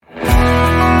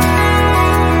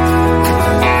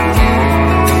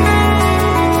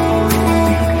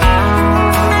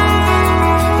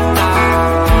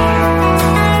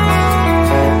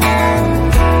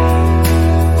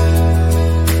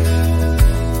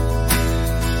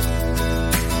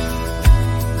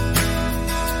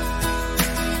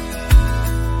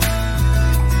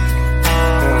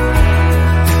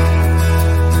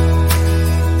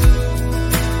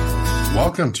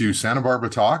Welcome to Santa Barbara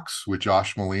Talks with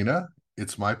Josh Molina.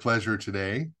 It's my pleasure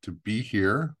today to be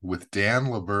here with Dan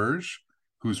LaBerge,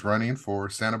 who's running for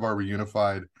Santa Barbara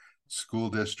Unified School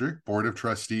District Board of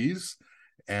Trustees.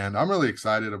 And I'm really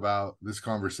excited about this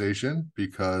conversation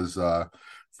because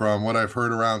from what I've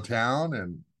heard around town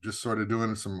and just sort of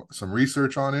doing some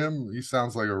research on him, he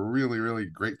sounds like a really, really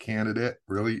great candidate,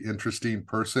 really interesting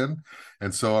person.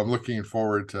 And so I'm looking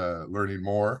forward to learning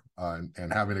more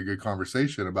and having a good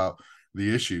conversation about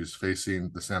the issues facing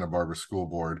the Santa Barbara School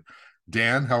Board.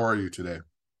 Dan, how are you today?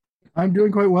 I'm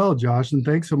doing quite well, Josh, and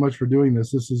thanks so much for doing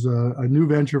this. This is a new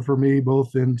venture for me,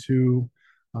 both into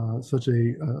such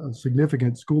a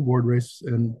significant school board race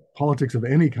and politics of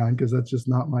any kind, because that's just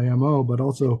not my MO, but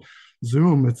also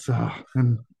Zoom,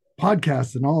 and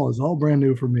podcasts and all is all brand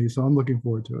new for me. So I'm looking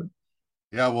forward to it.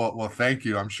 Yeah, well, thank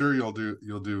you. I'm sure you'll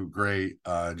do great.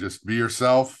 Just be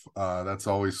yourself. That's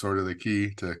always sort of the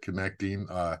key to connecting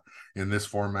in this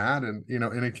format and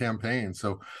in a campaign.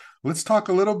 So let's talk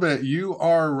a little bit. You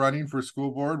are running for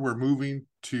school board. We're moving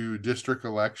to district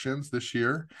elections this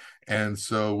year, and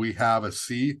so we have a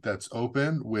seat that's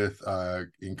open with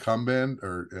incumbent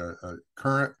or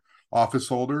current office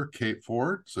holder Kate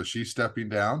Ford. So she's stepping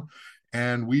down,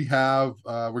 and we're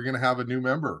going to have a new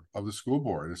member of the school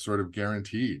board. It's sort of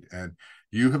guaranteed, and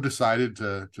you have decided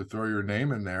to throw your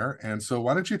name in there. And so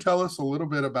why don't you tell us a little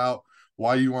bit about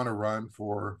why you want to run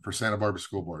for Santa Barbara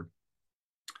School Board?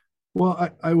 Well,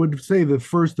 I would say the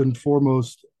first and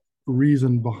foremost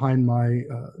reason behind my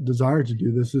desire to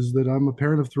do this is that I'm a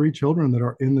parent of three children that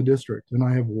are in the district, and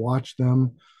I have watched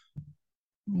them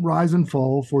rise and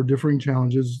fall for differing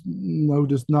challenges. No,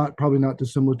 just not probably not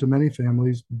dissimilar to many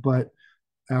families, but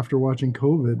after watching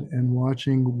COVID and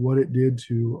watching what it did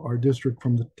to our district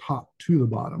from the top to the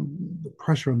bottom, the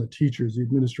pressure on the teachers, the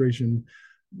administration,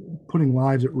 putting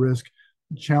lives at risk,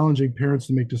 challenging parents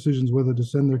to make decisions whether to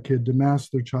send their kid, to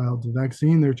mask their child, to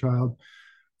vaccine their child.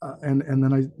 And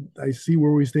then I see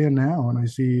where we stand now, and I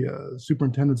see a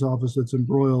superintendent's office that's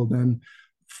embroiled and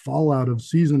fallout of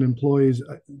seasoned employees.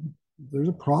 There's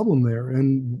a problem there,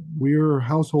 and we're a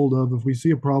household of, if we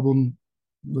see a problem,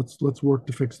 let's work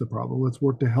to fix the problem. Let's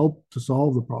work to help to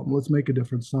solve the problem. Let's make a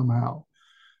difference somehow.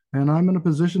 And I'm in a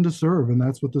position to serve, and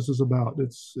that's what this is about.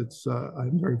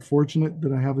 I'm very fortunate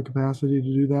that I have the capacity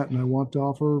to do that, and I want to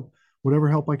offer whatever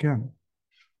help I can.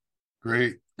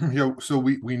 Great. So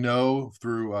we know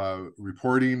through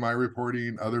reporting, my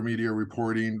reporting, other media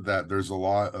reporting, that there's a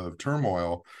lot of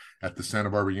turmoil at the Santa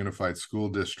Barbara Unified School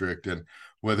District. And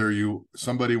whether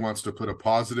somebody wants to put a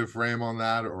positive frame on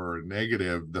that or a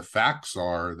negative, the facts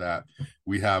are that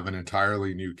we have an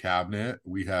entirely new cabinet.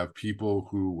 We have people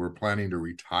who were planning to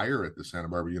retire at the Santa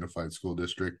Barbara Unified School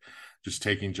District, just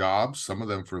taking jobs, some of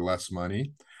them for less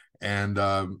money. And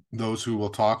those who will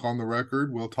talk on the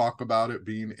record will talk about it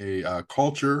being a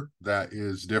culture that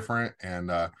is different and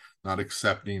not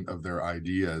accepting of their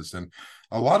ideas. And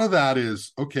a lot of that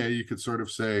is, okay, you could sort of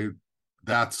say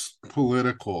that's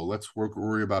political. Let's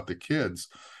worry about the kids.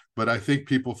 But I think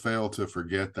people fail to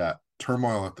forget that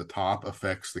turmoil at the top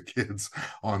affects the kids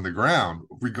on the ground,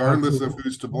 regardless of Absolutely.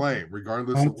 who's to blame,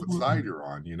 regardless of what Absolutely. side you're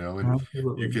on, and you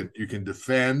Absolutely. can you can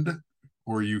defend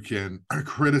or you can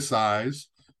criticize,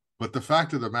 but the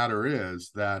fact of the matter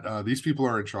is that these people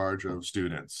are in charge of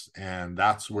students, and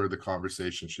that's where the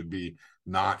conversation should be,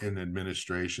 not in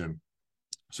administration.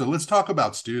 So let's talk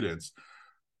about students.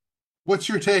 What's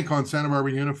your take on Santa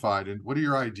Barbara Unified, and what are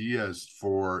your ideas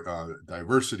for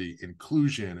diversity,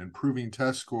 inclusion, improving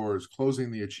test scores, closing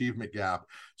the achievement gap?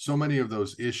 So many of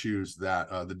those issues that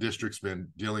the district's been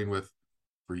dealing with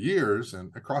for years,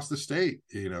 and across the state,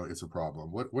 it's a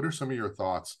problem. What are some of your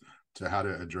thoughts to how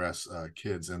to address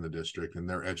kids in the district and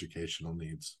their educational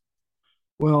needs?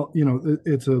 Well,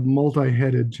 it's a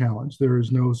multi-headed challenge. There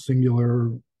is no singular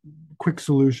quick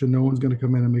solution. No one's going to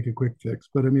come in and make a quick fix.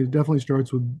 But I mean, it definitely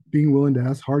starts with being willing to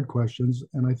ask hard questions.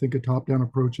 And I think a top-down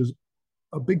approach is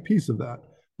a big piece of that.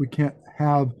 We can't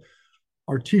have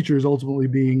our teachers ultimately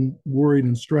being worried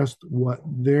and stressed what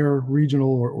their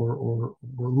regional or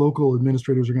local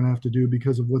administrators are going to have to do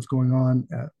because of what's going on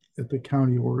at the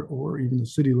county or even the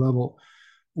city level.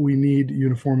 We need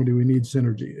uniformity. We need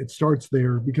synergy. It starts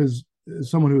there because as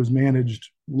someone who has managed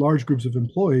large groups of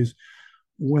employees,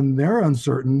 when they're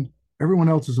uncertain, everyone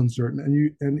else is uncertain,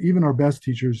 and even our best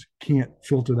teachers can't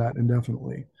filter that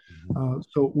indefinitely. Mhm.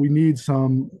 So we need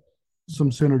some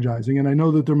synergizing, and I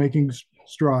know that they're making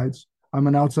strides. I'm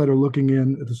an outsider looking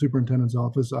in at the superintendent's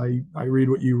office. I read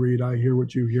what you read. I hear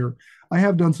what you hear. I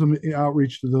have done some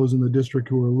outreach to those in the district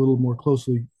who are a little more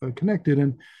closely connected,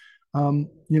 and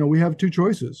we have two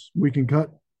choices. We can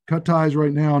cut cut ties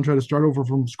right now and try to start over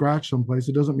from scratch someplace,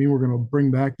 it doesn't mean we're going to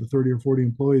bring back the 30 or 40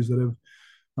 employees that have,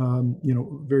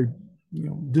 very,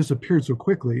 disappeared so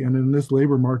quickly. And in this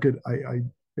labor market, I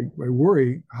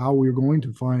worry how we're going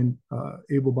to find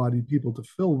able-bodied people to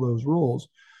fill those roles,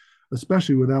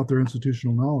 especially without their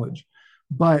institutional knowledge.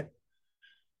 But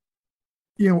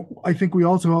I think we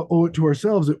also owe it to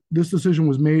ourselves that this decision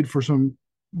was made for some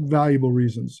valuable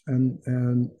reasons. And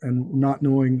not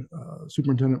knowing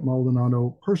Superintendent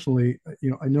Maldonado personally,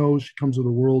 I know she comes with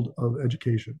a world of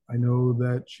education. I know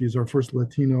that she's our first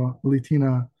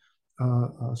Latina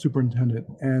superintendent,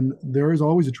 and there is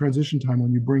always a transition time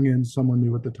when you bring in someone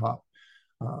new at the top.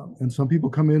 And some people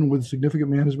come in with significant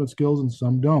management skills and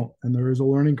some don't. And there is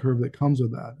a learning curve that comes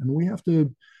with that. And we have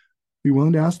to be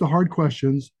willing to ask the hard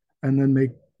questions and then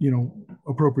make,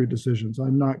 appropriate decisions.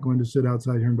 I'm not going to sit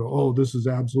outside here and go, oh, this is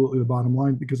absolutely the bottom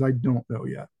line, because I don't know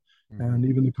yet. Mm-hmm. And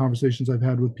even the conversations I've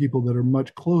had with people that are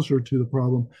much closer to the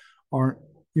problem aren't,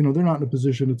 they're not in a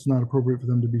position, it's not appropriate for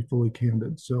them to be fully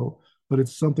candid. So, but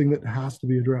it's something that has to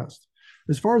be addressed.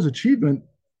 As far as achievement,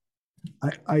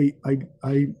 I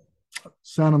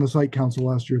sat on the site council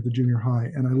last year at the junior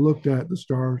high, and I looked at the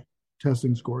STAR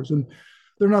testing scores, and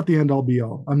they're not the end all be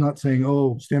all. I'm not saying,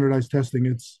 oh, standardized testing,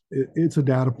 it's a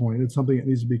data point. It's something that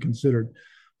needs to be considered.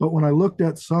 But when I looked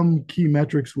at some key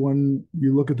metrics, when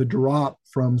you look at the drop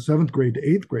from 7th grade to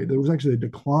 8th grade, there was actually a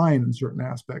decline in certain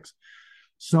aspects.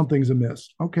 Something's amiss.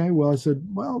 Okay, well, I said,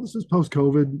 well, this is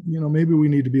post-COVID. Maybe we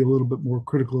need to be a little bit more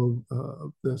critical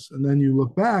of this. And then you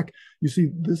look back, you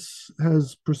see this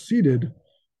has preceded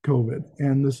COVID,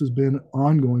 and this has been an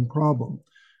ongoing problem.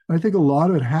 And I think a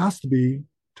lot of it has to be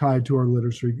tied to our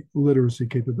literacy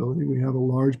capability. We have a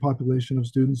large population of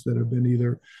students that have been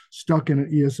either stuck in an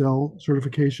ESL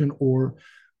certification or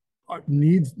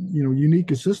needs, unique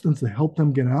assistance to help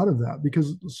them get out of that,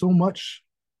 because so much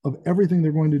of everything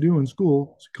they're going to do in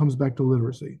school comes back to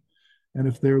literacy. And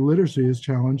if their literacy is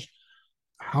challenged,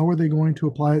 how are they going to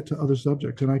apply it to other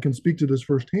subjects? And I can speak to this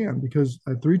firsthand because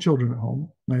I have 3 children at home.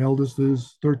 My eldest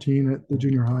is 13 at the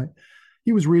junior high.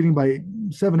 He was reading by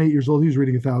 7, 8 years old. He was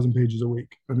reading 1,000 pages a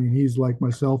week. I mean, he's like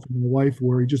myself and my wife,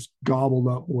 where he just gobbled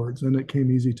up words, and it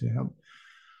came easy to him.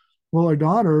 Well, our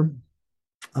daughter,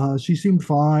 she seemed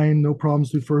fine, no problems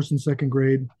through 1st and 2nd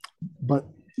grade, but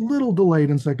little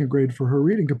delayed in 2nd grade for her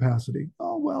reading capacity.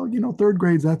 Oh, well, 3rd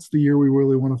grade, that's the year we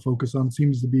really want to focus on.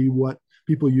 Seems to be what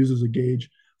people use as a gauge.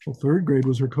 Well, 3rd grade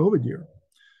was her COVID year.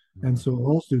 And so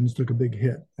all students took a big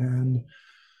hit. And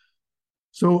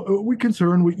so we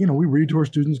read to our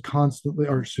students constantly,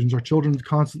 our children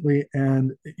constantly,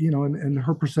 and, and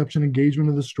her perception engagement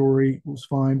of the story was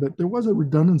fine, but there was a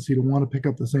redundancy to want to pick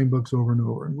up the same books over and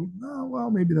over. And well,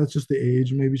 maybe that's just the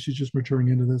age. Maybe she's just maturing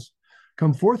into this.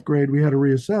 Come 4th grade, we had to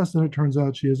reassess, and it turns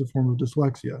out she has a form of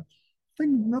dyslexia.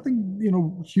 Nothing,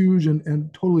 huge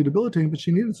and totally debilitating, but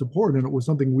she needed support, and it was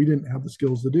something we didn't have the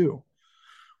skills to do.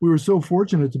 We were so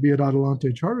fortunate to be at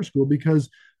Adelante Charter School because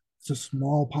it's a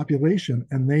small population,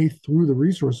 and they threw the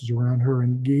resources around her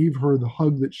and gave her the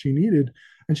hug that she needed,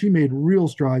 and she made real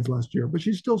strides last year, but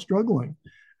she's still struggling.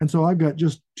 And so I've got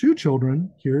just 2 children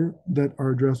here that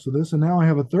are addressed to this, and now I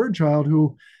have a 3rd child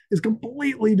who is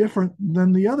completely different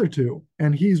than the other 2.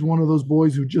 And he's one of those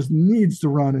boys who just needs to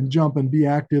run and jump and be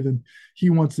active, and he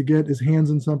wants to get his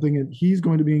hands in something, and he's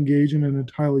going to be engaged in an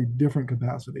entirely different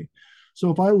capacity.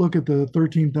 So if I look at the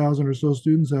 13,000 or so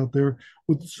students out there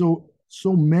with so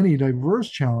many diverse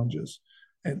challenges,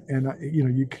 and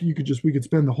we could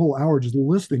spend the whole hour just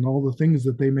listing all the things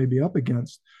that they may be up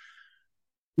against.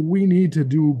 We need to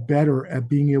do better at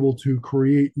being able to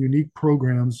create unique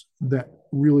programs that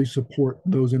really support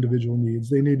those individual needs.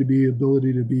 They need to be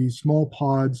ability to be small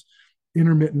pods,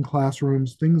 intermittent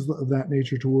classrooms, things of that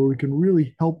nature, to where we can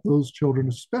really help those children,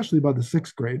 especially by the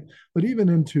 6th grade, but even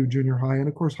into junior high and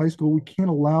of course high school. We can't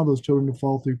allow those children to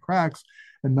fall through cracks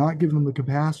and not give them the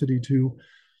capacity to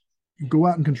go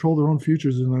out and control their own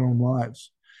futures in their own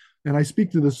lives. And I speak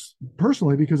to this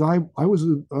personally because I was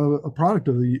a product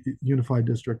of the unified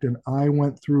district, and I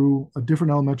went through a different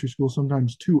elementary school,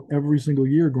 sometimes 2 every single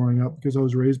year growing up, because I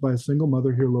was raised by a single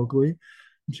mother here locally.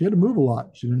 And she had to move a lot.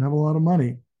 She didn't have a lot of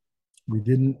money. We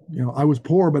didn't, I was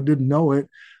poor, but didn't know it.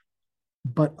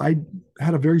 But I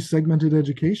had a very segmented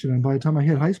education. And by the time I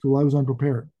hit high school, I was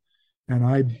unprepared. And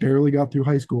I barely got through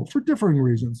high school for differing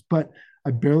reasons. But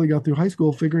I barely got through high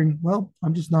school figuring, well,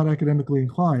 I'm just not academically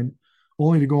inclined,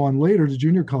 only to go on later to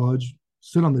junior college,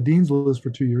 sit on the dean's list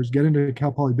for 2 years, get into the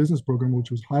Cal Poly business program,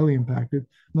 which was highly impacted,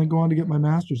 and then go on to get my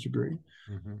master's degree.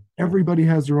 Mm-hmm. Everybody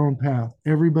has their own path.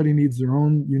 Everybody needs their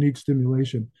own unique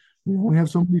stimulation. We only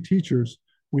have so many teachers.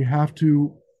 We have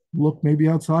to look maybe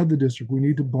outside the district. We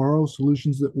need to borrow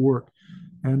solutions that work.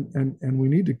 And we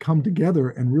need to come together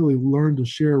and really learn to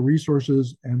share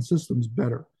resources and systems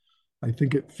better. I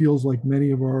think it feels like many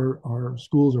of our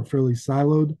schools are fairly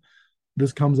siloed.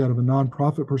 This comes out of a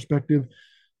nonprofit perspective.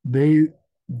 They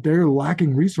they're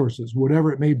lacking resources,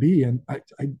 whatever it may be. And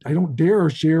I don't dare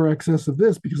share excess of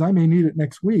this because I may need it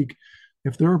next week.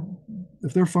 If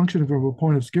they're functioning from a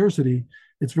point of scarcity,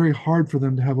 it's very hard for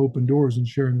them to have open doors and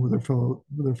sharing with their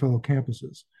fellow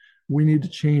campuses. We need to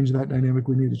change that dynamic.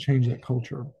 We need to change that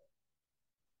culture.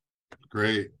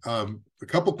 Great. A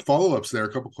couple follow-ups there,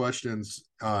 a couple questions.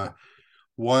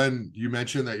 One, you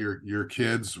mentioned that your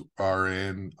kids are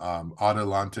in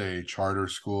Adelante Charter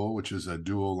School, which is a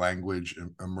dual language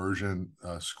immersion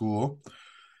school.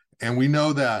 And we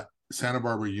know that Santa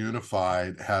Barbara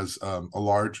Unified has a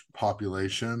large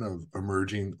population of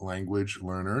emerging language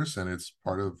learners, and it's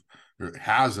it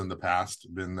has in the past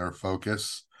been their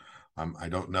focus. I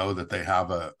don't know that they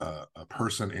have a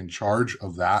person in charge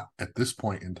of that at this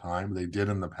point in time. They did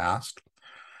in the past.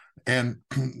 And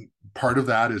part of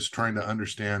that is trying to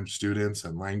understand students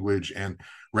and language and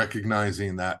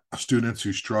recognizing that students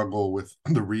who struggle with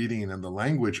the reading and the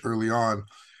language early on,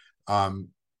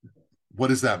 what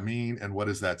does that mean and what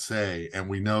does that say? And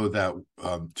we know that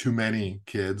too many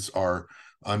kids are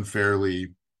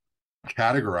unfairly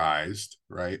categorized,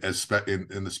 right, as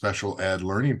in the special ed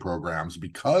learning programs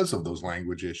because of those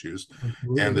language issues.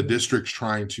 Absolutely. And the district's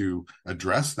trying to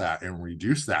address that and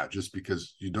reduce that. Just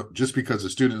because a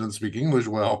student doesn't speak English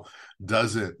well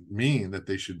doesn't mean that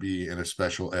they should be in a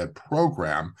special ed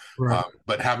program. Right.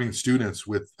 But having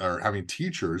having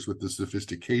teachers with the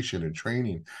sophistication and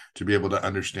training to be able to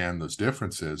understand those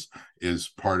differences is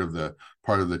part of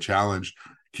the challenge.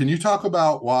 Can you talk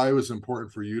about why it was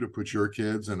important for you to put your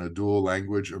kids in a dual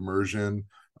language immersion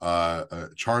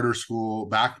charter school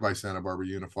backed by Santa Barbara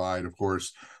Unified, of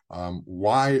course?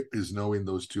 Why is knowing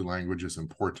those two languages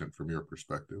important from your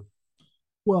perspective?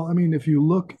 Well, I mean, if you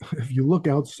look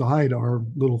outside our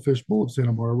little fishbowl of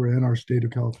Santa Barbara and our state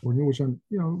of California, which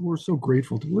we're so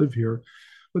grateful to live here,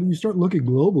 but you start looking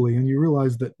globally and you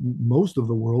realize that most of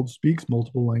the world speaks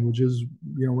multiple languages,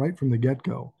 right from the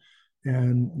get-go.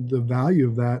 And the value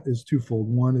of that is twofold.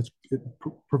 One,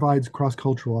 provides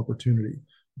cross-cultural opportunity.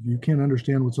 If you can't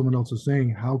understand what someone else is saying,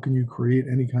 how can you create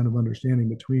any kind of understanding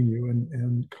between you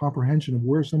and comprehension of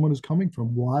where someone is coming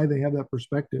from, why they have that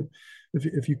perspective,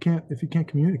 if you can't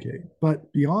communicate.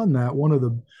 But beyond that, one of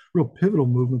the real pivotal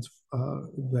movements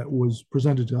that was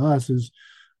presented to us is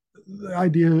the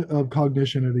idea of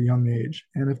cognition at a young age.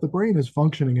 And if the brain is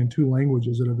functioning in two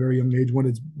languages at a very young age,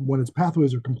 when its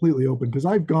pathways are completely open, because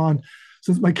I've gone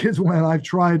since my kids went, I've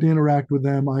tried to interact with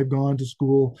them. I've gone to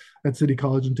school at City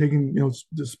College and taken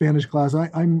the Spanish class.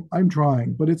 I'm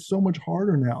trying, but it's so much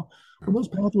harder now. When those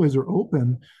pathways are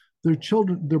open,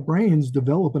 their brains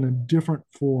develop in a different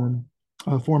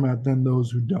format than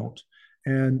those who don't.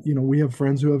 And we have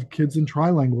friends who have kids in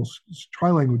trilingual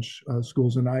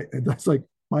schools, and that's like,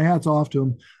 my hat's off to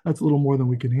them. That's a little more than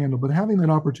we can handle. But having that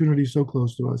opportunity so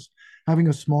close to us, having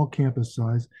a small campus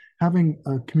size, having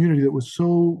a community that was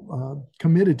so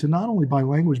committed to not only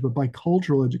bilanguage, but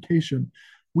bicultural education.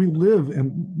 We live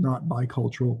in not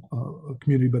bicultural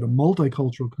community, but a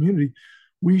multicultural community.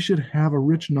 We should have a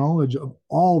rich knowledge of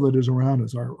all that is around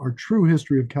us, our true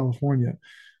history of California.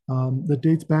 That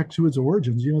dates back to its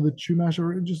origins. The Chumash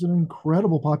are just an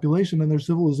incredible population, and their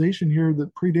civilization here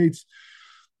that predates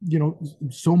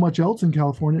so much else in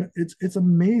California. It's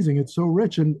amazing. It's so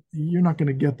rich, and you're not going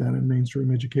to get that in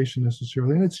mainstream education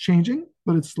necessarily. And it's changing,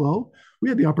 but it's slow. We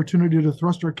had the opportunity to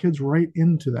thrust our kids right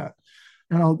into that.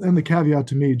 And the caveat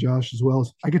to me, Josh, as well,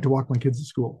 is I get to walk my kids to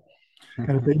school.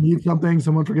 And if they need something,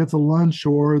 someone forgets a lunch,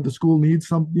 or the school needs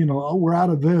something, oh, we're out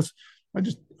of this, I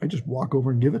just walk over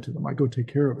and give it to them. I go take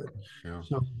care of it. Yeah.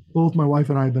 So both my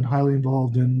wife and I have been highly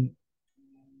involved in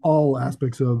all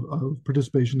aspects of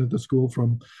participation at the school,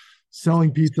 from selling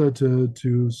pizza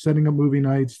to setting up movie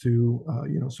nights to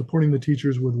supporting the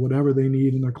teachers with whatever they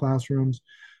need in their classrooms.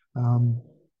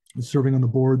 Serving on the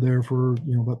board there for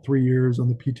about 3 years on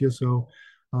the PTSO.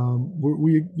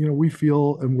 We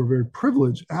feel, and we're very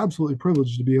privileged, absolutely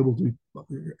privileged, to be able to be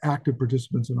active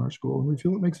participants in our school, and we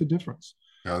feel it makes a difference.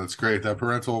 Yeah, that's great. That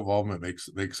parental involvement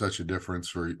makes such a difference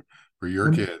for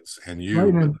your kids and you,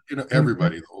 right, and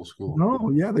everybody, the whole school. No,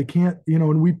 yeah, they can't,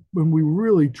 and when we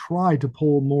really try to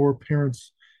pull more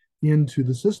parents into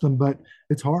the system, but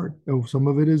it's hard. Some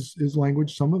of it is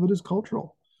language, some of it is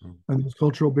cultural, and those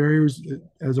cultural barriers,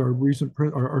 as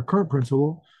our current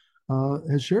principal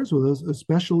has shares with us,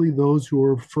 especially those who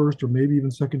are first or maybe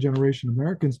even second generation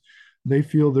Americans, they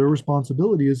feel their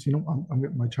responsibility is,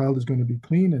 my child is going to be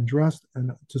clean and dressed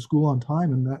and to school on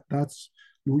time, and that's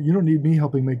you don't need me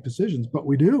helping make decisions, but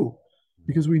we do,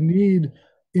 because we need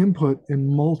input in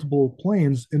multiple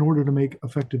planes in order to make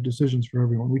effective decisions for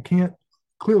everyone. We can't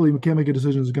make a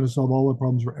decision that's going to solve all the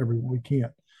problems for everyone. We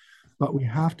can't, but we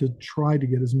have to try to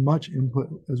get as much input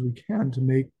as we can to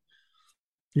make,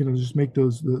 just make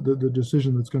the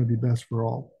decision that's going to be best for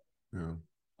all. Yeah.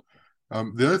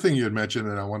 The other thing you had mentioned,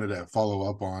 and I wanted to follow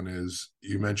up on, is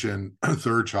you mentioned a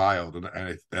third child,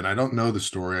 and I don't know the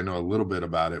story. I know a little bit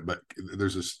about it, but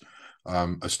there's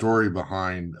a story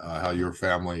behind how your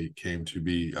family came to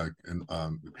be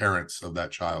parents of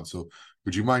that child. So,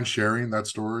 would you mind sharing that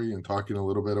story and talking a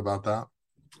little bit about that?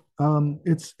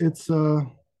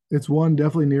 It's one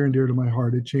definitely near and dear to my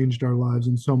heart. It changed our lives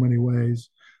in so many ways.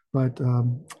 But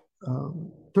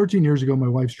 13 years ago, my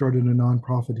wife started a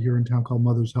nonprofit here in town called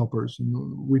Mothers Helpers, and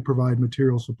we provide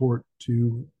material support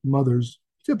to mothers,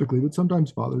 typically, but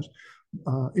sometimes fathers,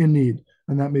 in need.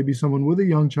 And that may be someone with a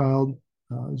young child,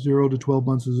 0 to 12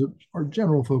 months is our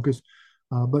general focus,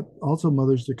 but also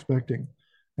mothers expecting.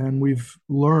 And we've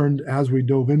learned as we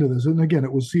dove into this, and again,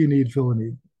 it was see a need, fill a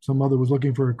need. Some mother was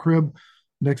looking for a crib.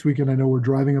 Next weekend, I know we're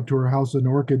driving up to her house in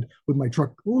Orchid with my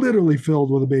truck literally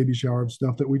filled with a baby shower of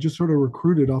stuff that we just sort of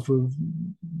recruited off of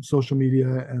social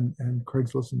media and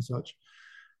Craigslist and such.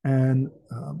 And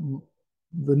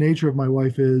the nature of my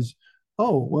wife is,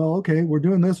 oh, well, okay, we're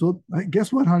doing this. Well,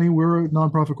 guess what, honey? We're a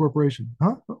nonprofit corporation.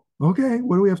 Huh? Okay,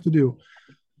 what do we have to do?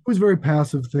 It was a very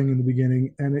passive thing in the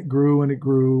beginning, and it grew and it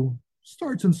grew,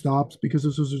 starts and stops, because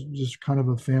this was just kind of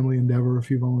a family endeavor, a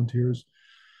few volunteers.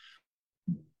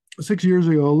 6 years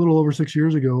ago, a little over 6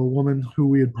 years ago, a woman who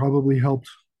we had probably helped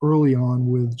early on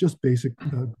with just basic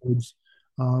goods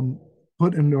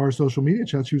put into our social media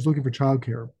chat she was looking for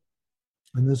childcare.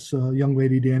 And this young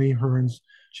lady, Danny Hearns,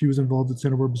 she was involved at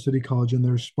Santa Barbara City College in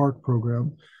their Spark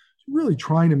program, really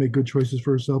trying to make good choices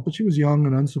for herself, but she was young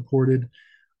and unsupported.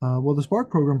 Well, the Spark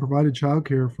program provided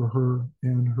childcare for her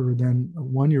and her then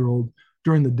 1-year-old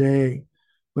during the day,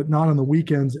 but not on the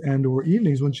weekends and or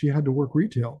evenings when she had to work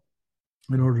retail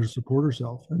in order to support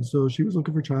herself. And so she was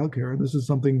looking for childcare. And this is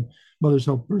something Mothers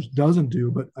Helpers doesn't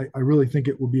do, but I really think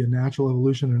it will be a natural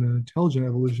evolution and an intelligent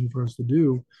evolution for us to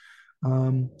do.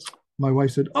 My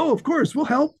wife said, oh, of course, we'll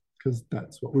help, because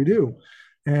that's what we do.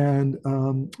 And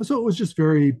so it was just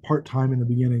very part-time in the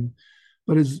beginning.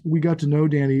 But as we got to know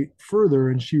Danny further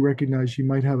and she recognized she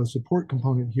might have a support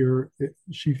component here,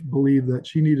 she believed that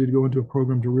she needed to go into a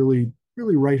program to really,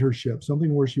 really right her ship,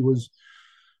 something where she was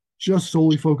just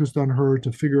solely focused on her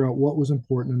to figure out what was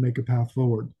important and make a path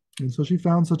forward. And so she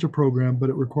found such a program,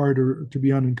 but it required her to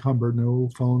be unencumbered,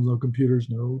 no phones, no computers,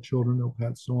 no children, no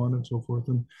pets, so on and so forth.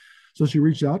 And so she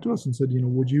reached out to us and said,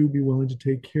 would you be willing to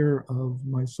take care of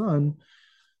my son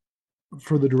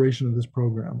for the duration of this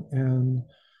program? And,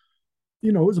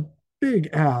 it was a big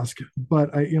ask,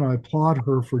 but I applaud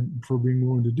her for being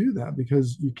willing to do that,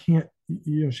 because you can't,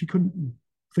 she couldn't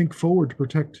think forward to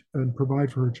protect and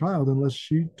provide for her child unless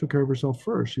she took care of herself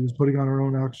first. She was putting on her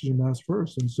own oxygen mask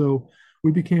first. And so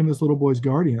we became this little boy's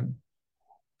guardian,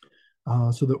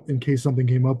 so that in case something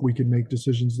came up, we could make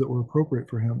decisions that were appropriate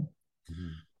for him. Mm-hmm.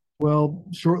 Well,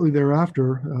 shortly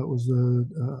thereafter, it was the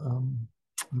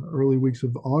early weeks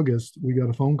of August, we got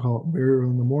a phone call very early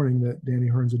in the morning that Danny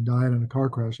Hearns had died in a car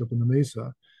crash up in the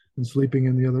Mesa. And sleeping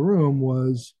in the other room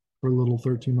was her little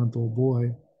 13-month-old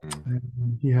boy.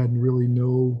 And he had really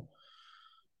no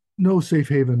safe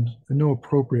haven and no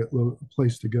appropriate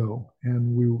place to go.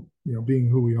 And we, being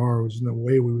who we are, was no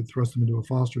way we would thrust him into a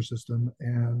foster system.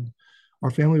 And our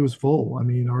family was full. I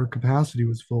mean, our capacity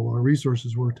was full. Our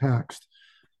resources were taxed.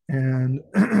 And,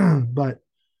 but,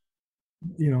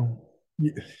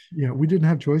 we didn't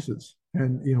have choices.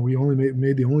 And, we only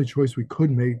made the only choice we could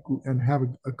make and have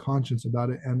a conscience about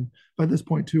it. And by this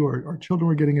point, too, our children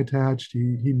were getting attached.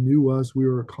 He knew us. We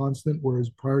were a constant,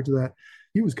 whereas prior to that,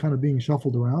 he was kind of being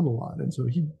shuffled around a lot. And so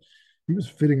he was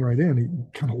fitting right in.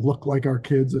 He kind of looked like our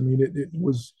kids. I mean, it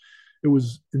was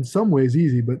in some ways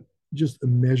easy, but just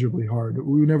immeasurably hard.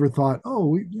 We never thought,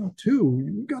 oh, two,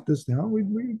 we got this down. We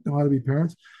know how to be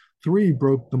parents. 3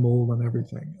 broke the mold on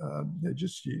everything. It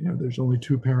just, there's only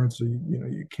 2 parents, so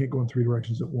you can't go in 3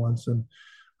 directions at once, and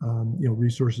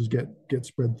resources get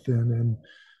spread thin.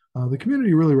 And the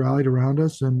community really rallied around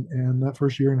us, and that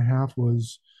first year and a half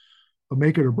was a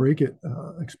make it or break it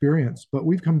experience. But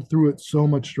we've come through it so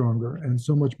much stronger and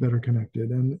so much better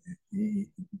connected. And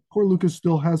poor Lucas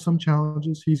still has some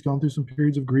challenges. He's gone through some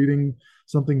periods of grieving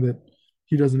something that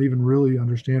he doesn't even really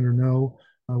understand or know.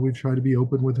 We've tried to be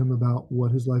open with him about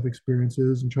what his life experience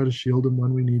is and try to shield him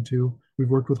when we need to. We've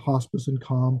worked with hospice and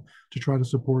CALM to try to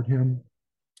support him.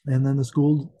 And then the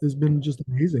school has been just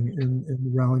amazing in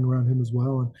rallying around him as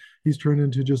well. And he's turned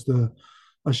into just a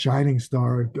shining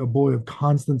star, a boy of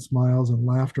constant smiles and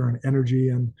laughter and energy.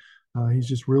 And he's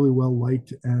just really well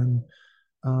liked. And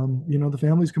the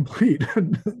family's complete.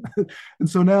 And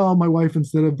so now my wife,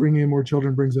 instead of bringing in more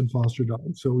children, brings in foster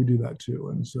dogs. So we do that too.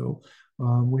 And so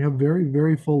we have very,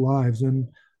 very full lives.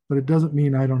 But it doesn't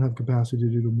mean I don't have capacity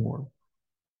to do more.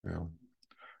 Yeah.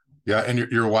 Yeah, and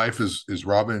your wife is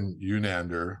Robin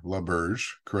Unander LaBerge,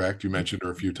 correct? You mentioned her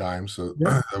a few times, so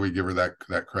Yeah. we give her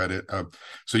that credit.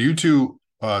 So you two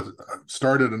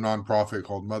started a nonprofit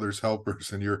called Mothers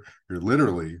Helpers, and you're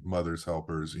literally Mothers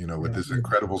Helpers, with Yeah. this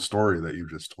incredible story that you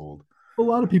just told. A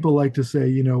lot of people like to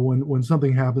say, when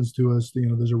something happens to us,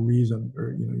 there's a reason,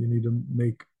 or you need to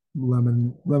make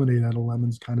lemonade out of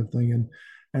lemons, kind of thing.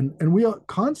 And we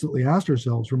constantly asked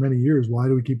ourselves for many years, why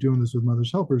do we keep doing this with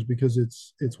Mothers Helpers? Because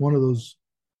it's one of those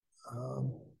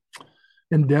um,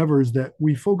 endeavors that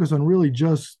we focus on really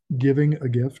just giving a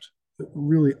gift,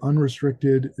 really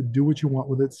unrestricted. Do what you want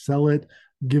with it, sell it,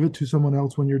 give it to someone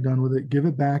else when you're done with it, give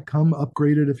it back, come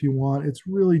upgrade it if you want. It's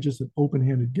really just an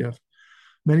open-handed gift.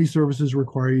 Many services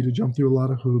require you to jump through a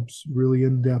lot of hoops, really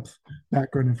in-depth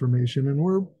background information, and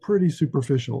we're pretty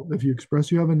superficial. If you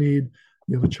express you have a need,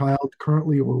 you have a child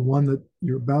currently or one that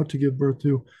you're about to give birth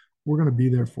to, we're going to be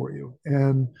there for you.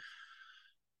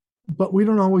 But we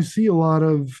don't always see a lot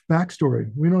of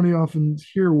backstory. We don't often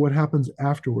hear what happens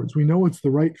afterwards. We know it's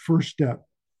the right first step.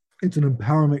 It's an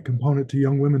empowerment component to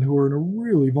young women who are in a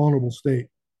really vulnerable state.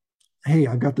 Hey,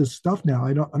 I've got this stuff now.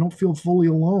 I don't feel fully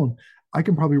alone. I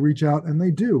can probably reach out, and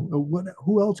they do.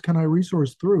 Who else can I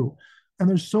resource through? And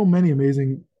there's so many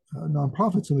amazing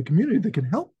nonprofits in the community that can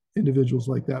help individuals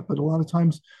like that. But a lot of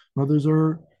times, mothers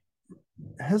are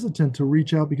hesitant to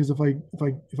reach out because if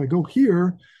I go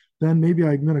here, then maybe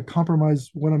I'm going to compromise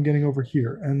what I'm getting over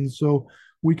here. And so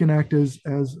we can act as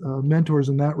mentors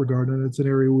in that regard, and it's an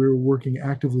area we're working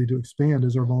actively to expand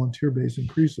as our volunteer base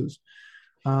increases.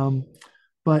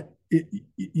 But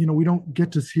we don't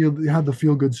get to see have the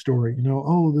feel good story.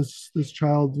 Oh, this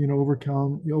child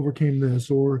overcame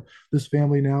this, or this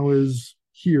family now is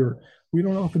here. We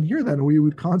don't often hear that, and we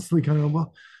would constantly kind of,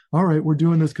 well, all right, we're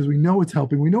doing this because we know it's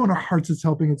helping. We know in our hearts it's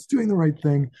helping. It's doing the right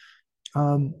thing.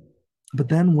 But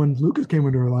then when Lucas came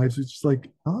into our lives, it's just like,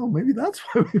 oh, maybe that's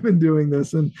why we've been doing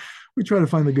this. And we try to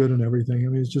find the good in everything. I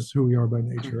mean, it's just who we are by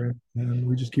nature, and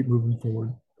we just keep moving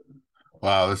forward.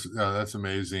 Wow, that's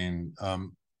amazing.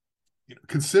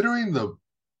 Considering the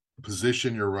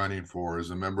position you're running for as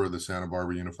a member of the Santa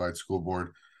Barbara Unified School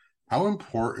Board, how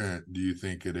important do you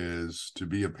think it is to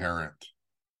be a parent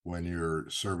when you're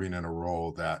serving in a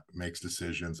role that makes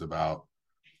decisions about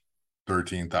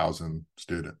 13,000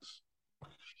 students?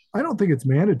 I don't think it's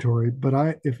mandatory,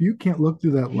 but if you can't look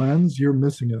through that lens, you're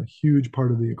missing a huge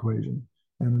part of the equation.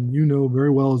 And very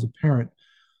well as a parent,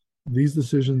 these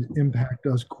decisions impact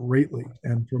us greatly.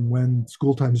 And from when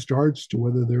school time starts to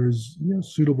whether there's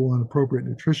suitable and appropriate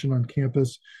nutrition on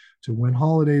campus, to when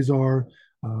holidays are,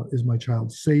 is my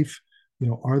child safe?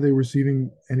 Are they receiving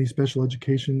any special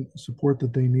education support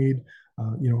that they need?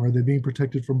 Are they being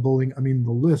protected from bullying? I mean,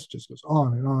 the list just goes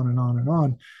on and on and on and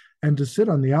on. And to sit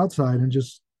on the outside and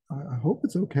just, I hope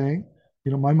it's okay.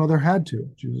 My mother had to.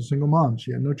 She was a single mom.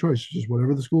 She had no choice. Just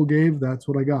whatever the school gave, that's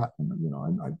what I got. And,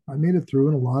 I made it through,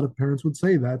 and a lot of parents would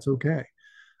say that's okay.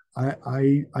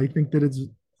 I think that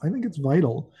I think it's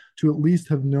vital to at least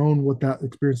have known what that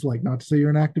experience is like. Not to say you're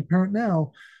an active parent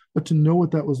now, but to know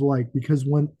what that was like. Because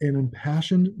when an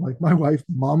impassioned, like my wife,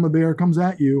 Mama Bear, comes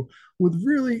at you with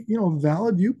really, a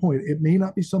valid viewpoint, it may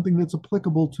not be something that's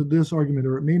applicable to this argument,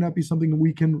 or it may not be something that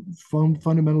we can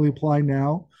fundamentally apply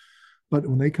now. But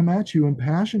when they come at you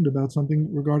impassioned about something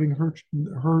regarding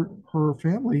her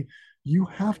family, you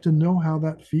have to know how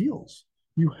that feels.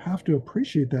 You have to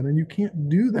appreciate that, and you can't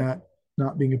do that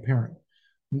not being a parent.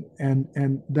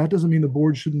 And that doesn't mean the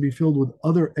board shouldn't be filled with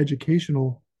other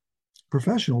educational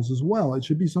professionals as well. It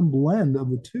should be some blend of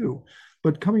the two.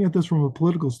 But coming at this from a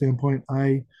political standpoint,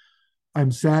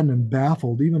 I'm saddened and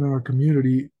baffled, even in our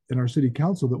community, in our city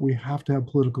council, that we have to have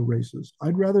political races.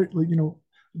 I'd rather,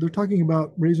 they're talking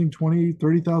about raising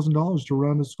 $20,000-$30,000 to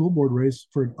run a school board race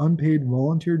for an unpaid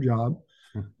volunteer job.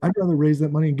 I'd rather raise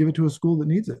that money and give it to a school that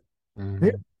needs it. Mm-hmm.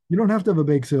 Hey, you don't have to have a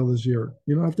bake sale this year.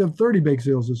 You don't have to have 30 bake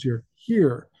sales this year.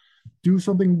 Here, do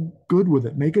something good with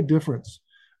it. Make a difference.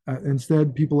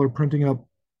 Instead, people are printing up,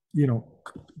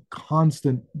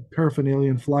 constant paraphernalia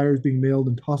and flyers being mailed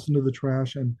and tossed into the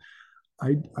trash. And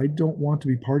I don't want to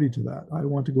be party to that. I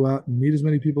want to go out and meet as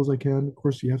many people as I can. Of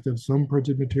course, you have to have some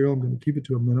printed material. I'm going to keep it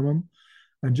to a minimum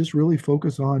and just really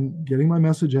focus on getting my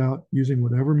message out using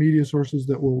whatever media sources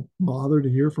that will bother to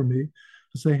hear from me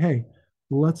to say, hey,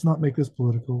 let's not make this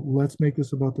political. Let's make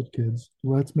this about the kids.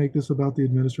 Let's make this about the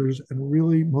administrators. And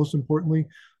really, most importantly,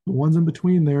 the ones in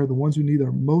between there, the ones who need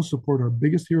our most support, our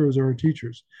biggest heroes are our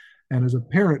teachers. And as a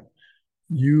parent,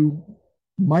 you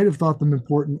might have thought them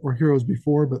important or heroes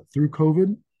before, but through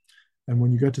COVID, and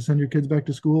when you got to send your kids back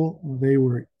to school, they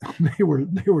were they were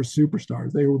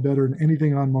superstars. They were better than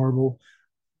anything on Marvel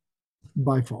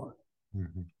by far.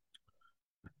 Mhm.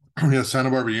 Yeah,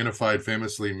 Santa Barbara Unified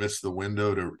famously missed the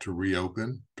window to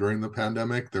reopen during the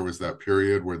pandemic. There was that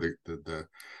period where the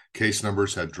case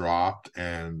numbers had dropped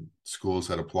and schools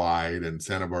had applied, and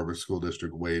Santa Barbara School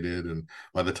District waited. And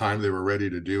by the time they were ready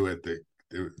to do it,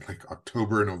 like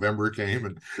October, November came,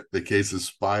 and the cases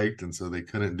spiked, and so they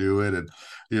couldn't do it. And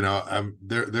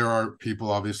there are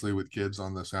people obviously with kids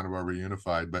on the Santa Barbara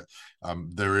Unified, but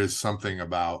there is something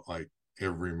about like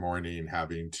every morning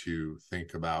having to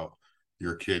think about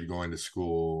your kid going to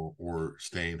school or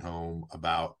staying home,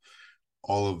 about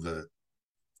all of the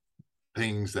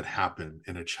things that happen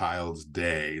in a child's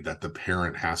day that the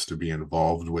parent has to be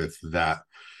involved with, that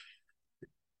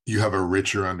you have a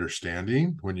richer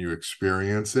understanding when you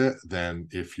experience it than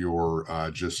if you're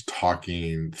just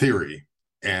talking theory.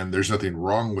 And there's nothing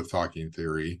wrong with talking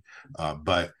theory,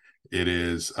 but it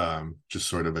is just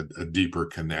sort of a deeper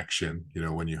connection,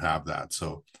 when you have that.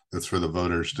 So that's for the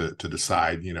voters to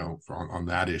decide, on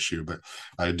that issue. But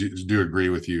I do agree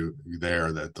with you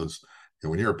there that those,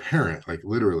 when you're a parent, like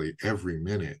literally every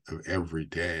minute of every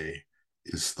day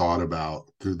is thought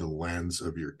about through the lens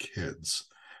of your kids,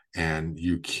 and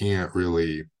you can't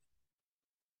really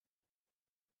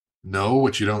know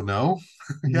what you don't know.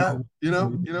 Yeah,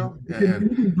 No,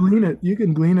 and you can glean it. You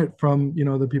can glean it from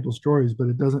other people's stories, but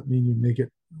it doesn't mean you make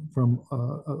it from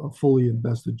a fully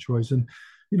invested choice. And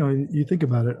you think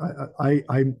about it.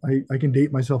 I can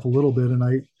date myself a little bit, and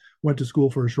I went to school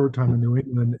for a short time in New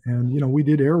England, and we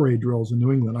did air raid drills in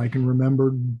New England. I can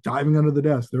remember diving under the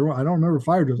desk. I don't remember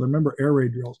fire drills. I remember air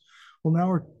raid drills. Well, now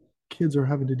our kids are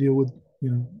having to deal with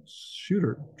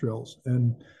shooter drills,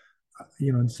 and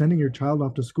sending your child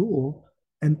off to school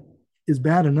and is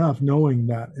bad enough knowing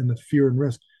that and the fear and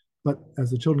risk. But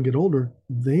as the children get older,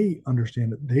 they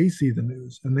understand it. They see the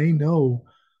news and they know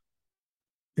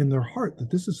in their heart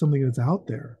that this is something that's out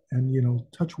there. And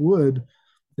touch wood,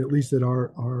 at least at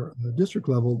our district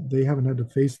level, they haven't had to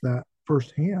face that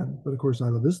firsthand. But of course,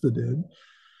 Isla Vista did,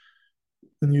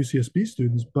 and the UCSB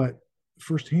students. But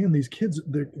firsthand, these kids,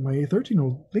 my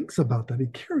 13-year-old thinks about that. He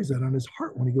carries that on his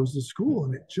heart when he goes to school,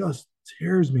 and it just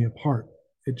tears me apart.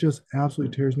 It just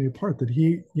absolutely tears me apart that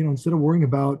he, instead of worrying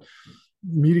about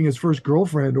meeting his first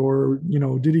girlfriend, or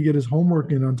did he get his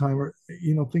homework in on time, or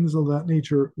things of that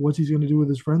nature, what's he going to do with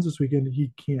his friends this weekend,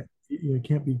 he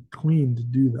can't be clean to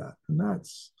do that. And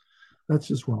that's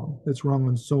just wrong. It's wrong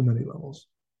on so many levels.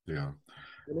 Yeah.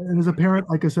 And as a parent,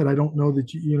 like I said, I don't know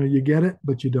that you get it,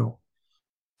 but you don't.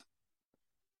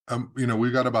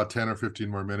 We've got about 10 or 15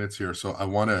 more minutes here. So I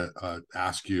want to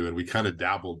ask you, and we kind of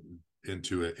dabbled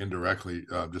into it indirectly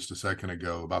just a second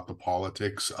ago, about the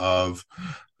politics of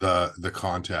the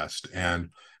contest. And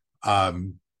a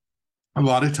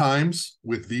lot of times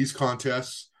with these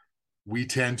contests, we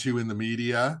tend to, in the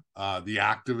media, the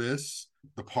activists,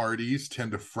 the parties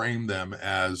tend to frame them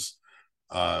as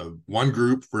one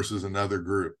group versus another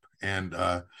group. And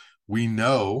we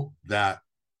know that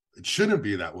it shouldn't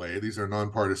be that way. These are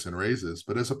nonpartisan races,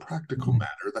 but as a practical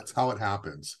matter, that's how it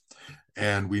happens.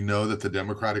 And we know that the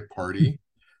Democratic Party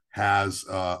has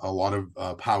a lot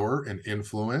of power and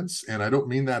influence. And I don't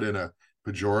mean that in a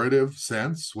pejorative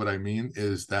sense. What I mean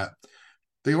is that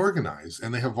they organize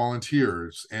and they have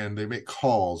volunteers and they make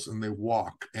calls and they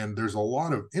walk. And there's a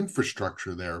lot of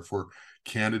infrastructure there for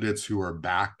candidates who are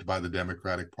backed by the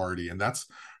Democratic Party. And that's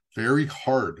very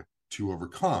hard to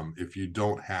overcome if you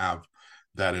don't have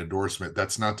that endorsement.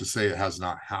 That's not to say it has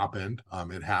not happened.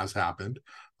 It has happened.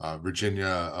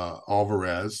 Virginia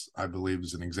Alvarez, I believe,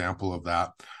 is an example of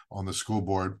that on the school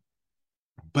board.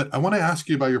 But I want to ask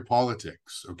you about your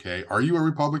politics, okay? Are you a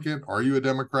Republican? Are you a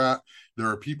Democrat? There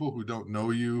are people who don't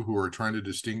know you who are trying to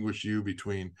distinguish you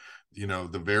between,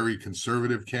 the very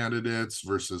conservative candidates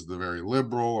versus the very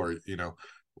liberal, or,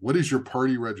 what is your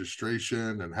party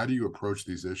registration and how do you approach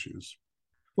these issues?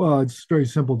 Well, it's very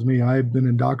simple to me. I've been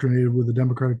indoctrinated with the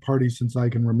Democratic Party since I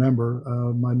can remember.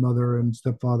 My mother and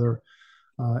stepfather,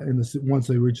 once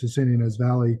they reached the San Ynez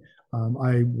Valley,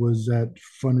 I was at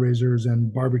fundraisers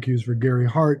and barbecues for Gary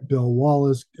Hart, Bill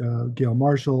Wallace, Gail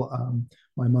Marshall.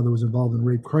 My mother was involved in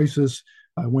rape crisis.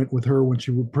 I went with her when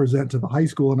she would present to the high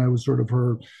school, and I was sort of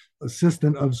her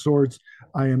assistant of sorts.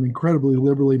 I am incredibly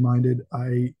liberally minded.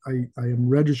 I am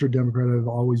registered Democrat. I've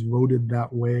always voted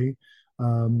that way.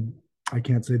 Um, I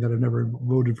can't say that I've never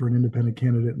voted for an independent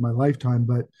candidate in my lifetime,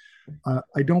 but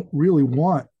I don't really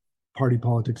want party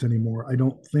politics anymore. I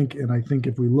don't think, and I think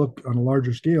if we look on a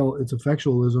larger scale, its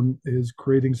effectualism is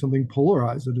creating something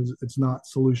polarized. It's not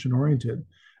solution oriented,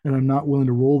 and I'm not willing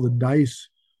to roll the dice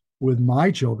with my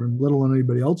children, let alone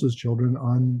anybody else's children,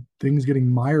 on things getting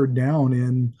mired down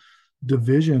in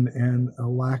division and a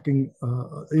lacking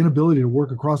inability to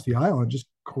work across the aisle and just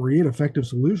create effective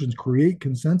solutions, create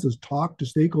consensus, talk to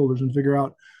stakeholders, and figure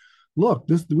out, look,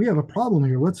 this, we have a problem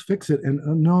here, let's fix it. And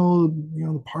no,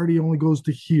 the party only goes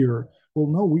to here. Well,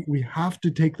 no, we have to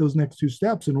take those next two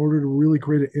steps in order to really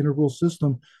create an integral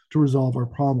system to resolve our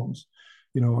problems.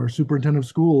 Our superintendent of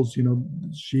schools,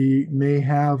 she may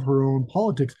have her own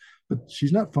politics, but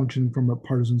she's not functioning from a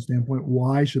partisan standpoint.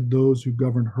 Why should those who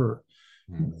govern her?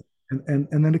 Mm-hmm.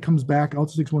 And then it comes back, I'll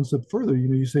take one step further.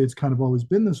 You say it's kind of always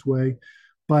been this way,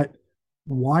 but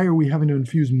why are we having to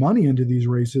infuse money into these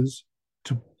races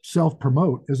to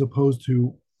self-promote as opposed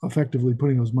to effectively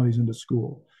putting those monies into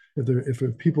school?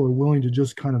 If people are willing to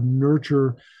just kind of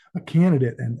nurture a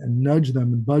candidate and nudge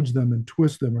them and budge them and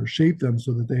twist them or shape them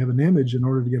so that they have an image in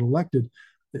order to get elected,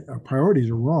 our priorities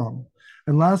are wrong.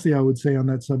 And lastly, I would say on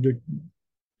that subject,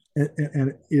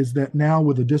 and is that now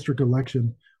with the district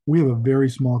election, we have a very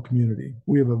small community.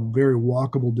 We have a very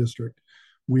walkable district.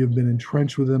 We have been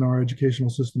entrenched within our educational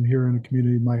system here in the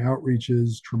community. My outreach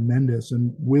is tremendous,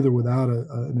 and with or without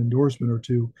an endorsement or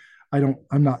two,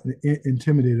 I'm not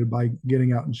intimidated by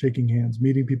getting out and shaking hands,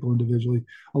 meeting people individually,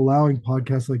 allowing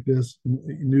podcasts like this,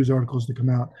 news articles to come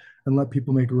out, and let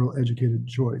people make a real educated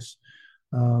choice.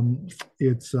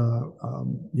 It's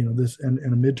this and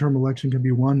a midterm election can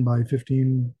be won by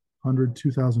 1,500,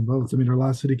 2,000 votes. I mean, our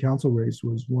last city council race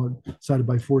was decided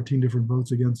by 14 different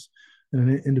votes against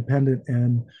an independent,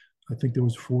 and I think there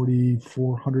was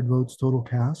 4,400 votes total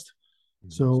cast.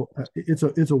 So it's a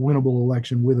winnable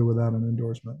election with or without an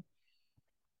endorsement.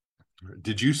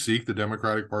 Did you seek the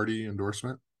Democratic Party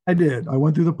endorsement? I did. I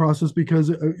went through the process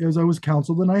because as I was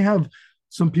counseled, and I have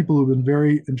some people who've been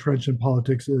very entrenched in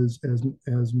politics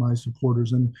as my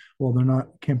supporters, and while they're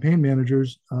not campaign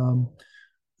managers,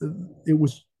 it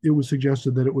was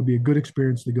suggested that it would be a good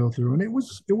experience to go through, and it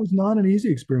was not an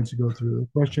easy experience to go through. The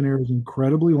questionnaire is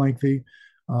incredibly lengthy,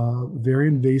 very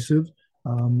invasive.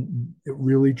 It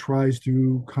really tries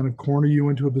to kind of corner you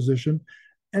into a position.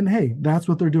 And hey, that's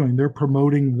what they're doing. They're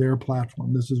promoting their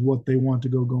platform. This is what they want to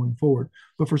going forward.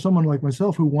 But for someone like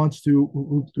myself who wants to,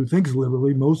 who thinks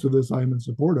liberally, most of this I am in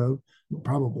support of,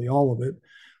 probably all of it.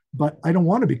 But I don't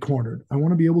want to be cornered. I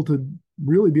want to be able to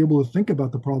really be able to think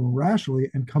about the problem rationally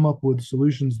and come up with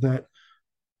solutions that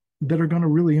are going to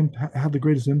really have the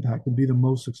greatest impact and be the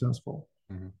most successful.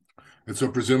 Mm-hmm. And so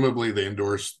presumably they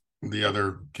endorsed the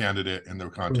other candidate in the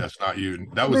contest, not you.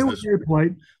 They were very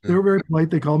polite. They were very polite.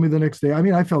 They called me the next day. I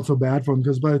mean, I felt so bad for them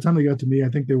because by the time they got to me, I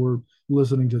think they were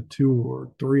listening to 2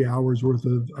 or 3 hours worth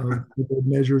of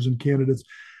measures and candidates.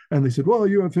 And they said, well,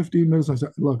 you have 15 minutes. I said,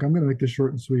 look, I'm going to make this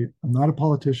short and sweet. I'm not a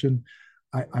politician.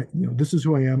 This is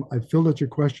who I am. I filled out your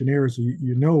questionnaire, so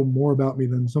you know more about me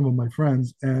than some of my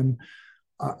friends. And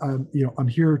I'm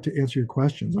here to answer your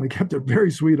questions. And I kept it very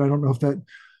sweet. I don't know if that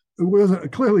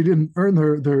clearly didn't earn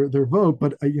their vote,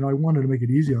 but I wanted to make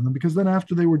it easy on them, because then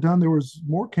after they were done, there was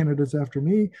more candidates after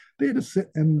me. They had to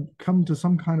sit and come to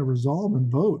some kind of resolve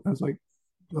and vote. I was like,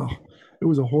 oh, it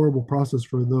was a horrible process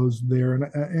for those there,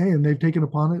 and they've taken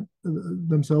upon it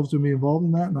themselves to be involved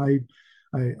in that, and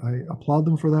I applaud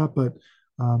them for that. But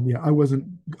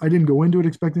I didn't go into it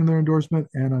expecting their endorsement,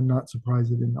 and I'm not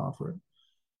surprised they didn't offer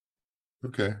it.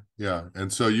 Okay, yeah,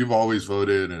 and so you've always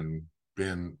voted and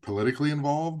been politically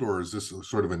involved, or is this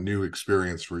sort of a new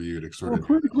experience for you to sort of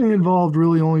politically involved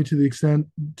really only to the extent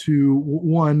with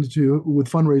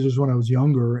fundraisers when I was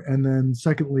younger, and then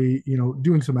secondly,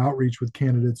 doing some outreach with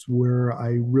candidates where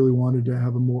I really wanted to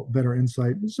have a better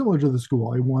insight, similar to the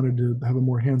school. I wanted to have a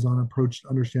more hands-on approach to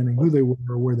understanding who they were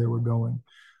or where they were going.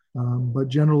 But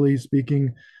generally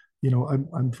speaking,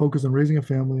 I'm focused on raising a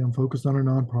family. I'm focused on our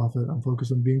nonprofit. I'm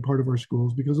focused on being part of our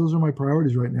schools, because those are my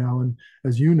priorities right now. And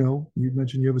as you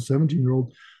mentioned you have a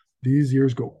 17-year-old. These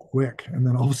years go quick, and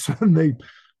then all of a sudden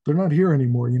they're not here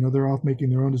anymore. They're off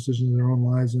making their own decisions in their own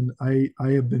lives. And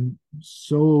I have been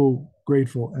so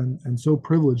grateful and so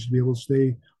privileged to be able to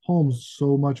stay home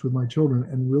so much with my children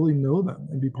and really know them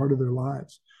and be part of their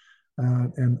lives.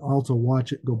 and also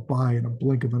watch it go by in a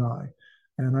blink of an eye.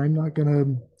 And I'm not going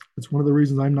to, it's one of the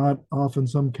reasons I'm not off in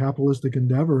some capitalistic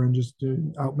endeavor and just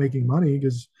out making money,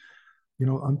 because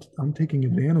I'm taking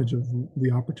advantage of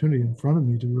the opportunity in front of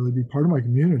me to really be part of my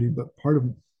community, but part of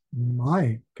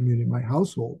my community, my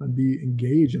household, and be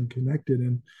engaged and connected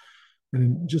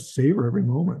and just savor every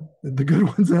moment, the good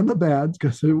ones and the bads,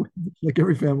 because like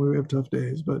every family, we have tough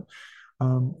days. But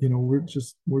we're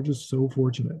just so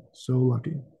fortunate, so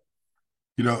lucky.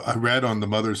 I read on the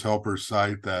Mother's Helper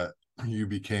site that you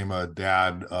became a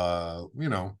dad,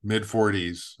 mid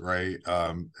 40s, right?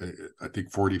 I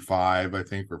think 45, I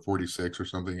think, or 46 or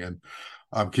something. And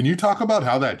can you talk about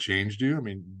how that changed you? I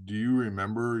mean, do you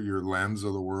remember your lens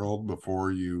of the world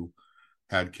before you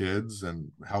had kids,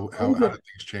 and how did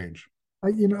things change?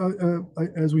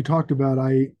 As we talked about,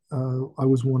 I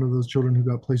was one of those children who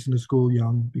got placed into school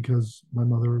young because my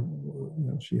mother,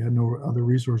 she had no other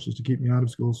resources to keep me out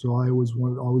of school. So I was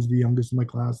always the youngest in my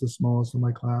class, the smallest in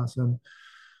my class,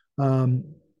 um,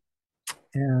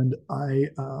 and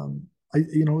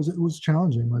it was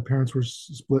challenging. My parents were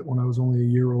split when I was only a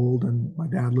year old, and my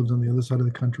dad lived on the other side of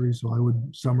the country, so I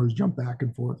would summers jump back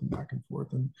and forth and back and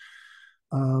forth, and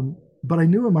but I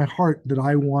knew in my heart that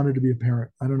I wanted to be a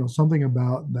parent. I don't know, something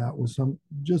about that was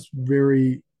just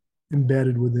very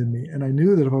embedded within me. And I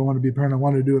knew that if I wanted to be a parent, I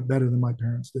wanted to do it better than my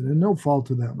parents did. And no fault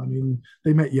to them. I mean,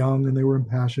 they met young and they were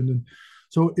impassioned. And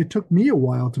so it took me a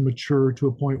while to mature to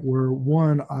a point where,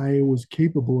 one, I was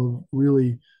capable of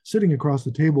really sitting across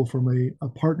the table from a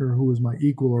partner who was my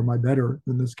equal or my better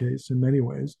in this case, in many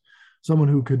ways, someone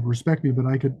who could respect me, but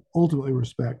I could ultimately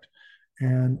respect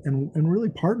and really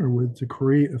partner with to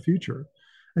create a future.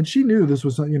 And she knew this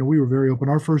was, we were very open.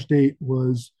 Our first date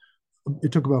was,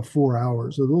 it took about 4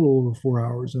 hours, a little over 4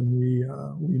 hours, and we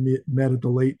met at the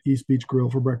late East Beach Grill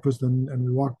for breakfast, and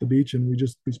we walked the beach, and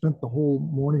we spent the whole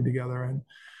morning together,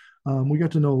 and we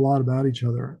got to know a lot about each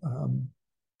other.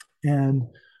 And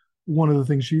one of the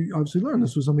things she obviously learned,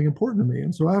 this was something important to me.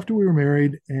 And so after we were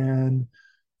married and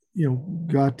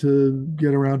got to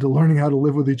get around to learning how to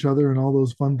live with each other and all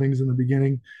those fun things in the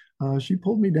beginning, she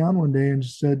pulled me down one day and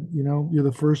said, you're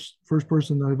the first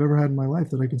person that I've ever had in my life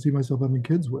that I can see myself having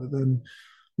kids with. And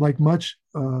like much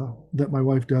that my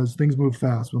wife does, things move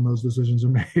fast when those decisions are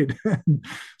made.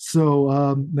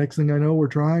 So next thing I know, we're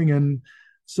trying. And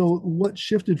so what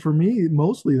shifted for me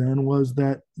mostly then was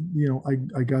that, I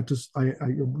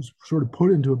was sort of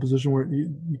put into a position where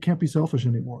you can't be selfish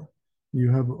anymore. You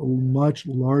have a much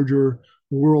larger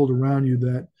world around you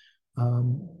that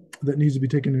needs to be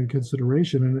taken into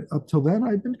consideration. And up till then,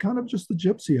 I've been kind of just the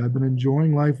gypsy. I've been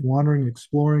enjoying life, wandering,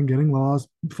 exploring, getting lost,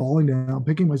 falling down,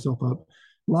 picking myself up.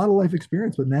 A lot of life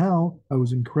experience, but now I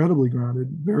was incredibly grounded,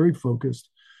 very focused,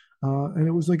 and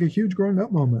it was like a huge growing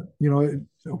up moment.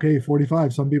 Okay,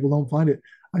 45. Some people don't find it.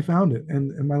 I found it,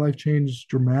 and my life changed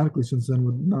dramatically since then,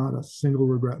 with not a single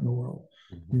regret in the world.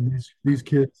 I mean, these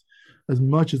kids, as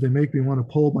much as they make me want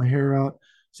to pull my hair out,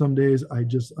 some days I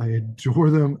adore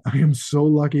them. I am so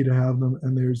lucky to have them,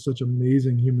 and they're such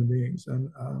amazing human beings. And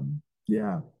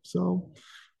yeah, so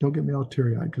don't get me all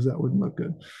teary-eyed because that wouldn't look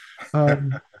good.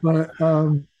 But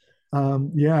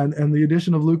yeah, and the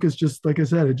addition of Lucas, just like I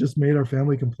said, it just made our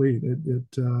family complete.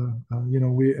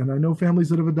 And I know families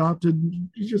that have adopted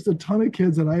just a ton of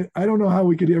kids, and I don't know how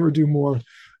we could ever do more,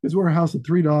 because we're a house of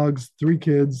 3 dogs, 3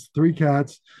 kids, 3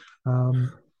 cats.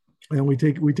 And we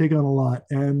take on a lot.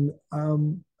 And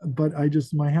but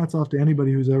my hat's off to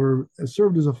anybody who's ever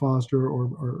served as a foster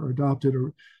or adopted,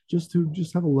 or just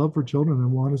have a love for children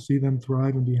and want to see them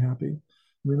thrive and be happy.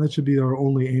 I mean, that should be our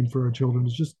only aim for our children,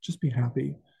 is just be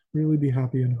happy, really be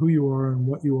happy in who you are and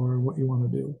what you want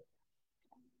to do.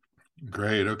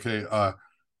 Great. Okay.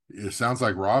 It sounds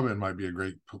like Robin might be a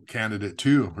great candidate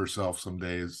too herself some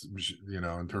days,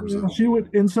 in terms of. She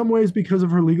would, in some ways, because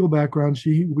of her legal background,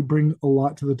 she would bring a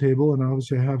lot to the table, and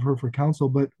obviously I have her for counsel.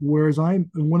 But whereas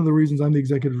one of the reasons I'm the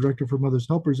executive director for Mother's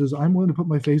Helpers is I'm willing to put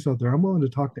my face out there. I'm willing to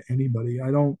talk to anybody.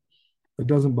 It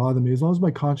doesn't bother me. As long as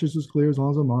my conscience is clear, as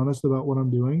long as I'm honest about what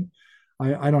I'm doing,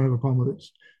 I don't have a problem with it.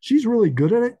 She's really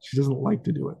good at it. She doesn't like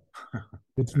to do it.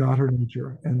 It's not her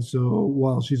nature. And so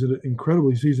while she's an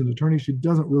incredibly seasoned attorney, she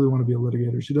doesn't really want to be a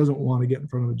litigator. She doesn't want to get in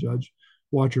front of a judge,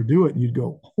 watch her do it, and you'd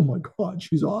go, oh my God,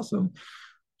 she's awesome.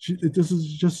 It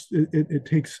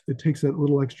takes that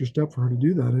little extra step for her to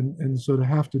do that. And so to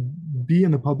have to be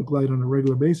in the public light on a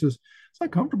regular basis, it's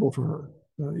not comfortable for her.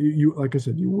 You like I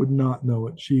said, you would not know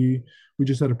it. We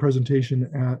just had a presentation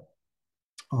at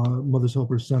Mother's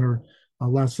Helpers Center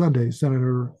last Sunday.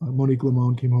 Senator Monique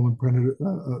Limon came home and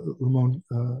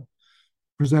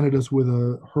presented us with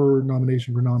her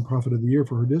nomination for Nonprofit of the Year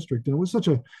for her district, and it was such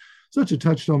a such a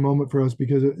touchstone moment for us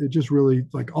because it just really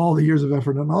like all the years of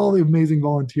effort and all the amazing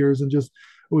volunteers and just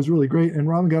it was really great. And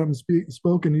Robin got up and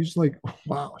spoke, and he's just like,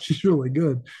 "Wow, she's really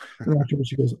good." And afterwards,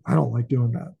 she goes, "I don't like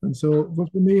doing that." And so,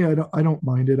 but for me, I don't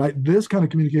mind it. This kind of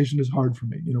communication is hard for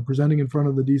me. Presenting in front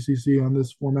of the DCC on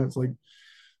this format, it's like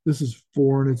this is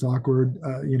foreign, it's awkward.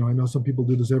 I know some people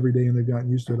do this every day and they've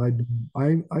gotten used to it.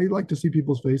 I like to see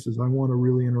people's faces. I want to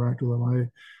really interact with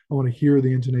them. I want to hear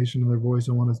the intonation of their voice.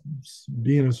 I want to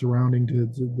be in a surrounding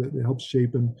that helps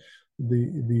shape and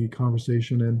the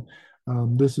conversation.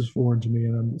 And this is foreign to me,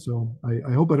 and so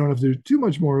I hope I don't have to do too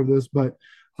much more of this.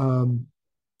 Um,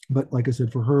 but like I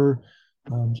said, for her,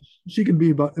 um, she can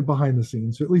be behind the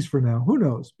scenes, at least for now. Who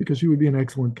knows? Because she would be an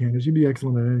excellent candidate. She'd be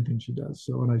excellent at anything she does.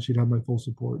 So, and she'd have my full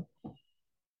support.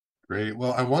 Great.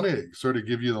 Well, I want to sort of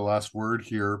give you the last word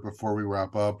here before we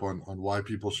wrap up on why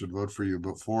people should vote for you.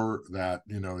 Before that,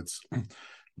 it's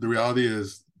the reality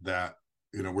is that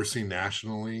we're seeing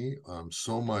nationally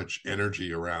so much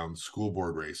energy around school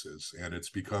board races, and it's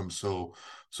become so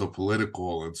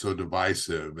political and so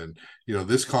divisive. And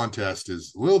this contest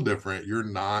is a little different. You're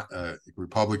not a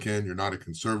Republican, you're not a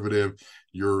conservative,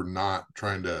 you're not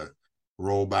trying to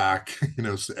roll back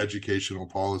educational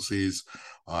policies.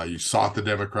 You sought the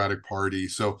Democratic Party,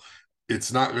 so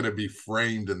it's not going to be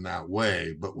framed in that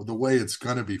way. But the way it's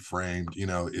going to be framed,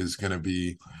 is going to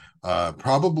be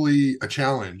probably a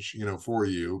challenge, for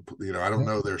you. I don't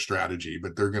know their strategy,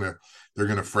 but they're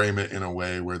gonna frame it in a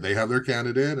way where they have their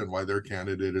candidate and why their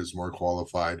candidate is more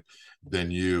qualified than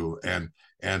you.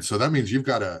 And so that means you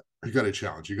got a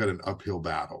challenge, you got an uphill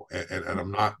battle. And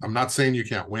I'm not saying you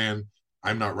can't win.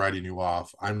 I'm not writing you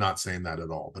off. I'm not saying that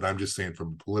at all. But I'm just saying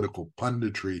from a political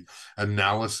punditry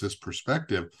analysis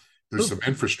perspective, there's some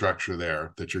infrastructure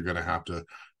there that you're going to have to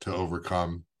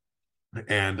overcome.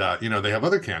 And they have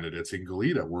other candidates in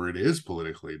Goleta where it is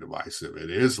politically divisive.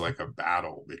 It is like a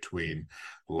battle between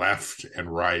left and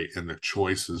right, and the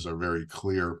choices are very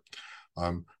clear.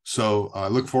 So I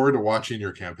look forward to watching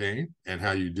your campaign and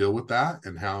how you deal with that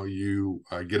and how you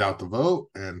get out the vote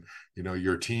and,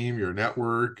 your team, your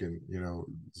network, and,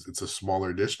 it's a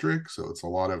smaller district. So it's a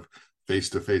lot of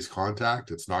face-to-face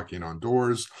contact. It's knocking on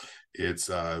doors. It's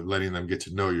letting them get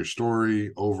to know your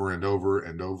story over and over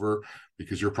and over,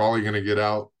 because you're probably going to get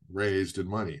out raised in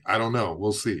money. I don't know.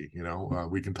 We'll see.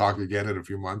 We can talk again in a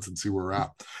few months and see where we're at.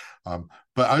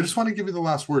 But I just want to give you the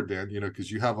last word, Dan,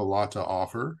 because you have a lot to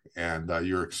offer, and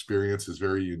your experience is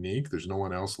very unique. There's no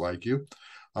one else like you.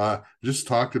 Just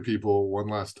talk to people one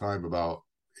last time about,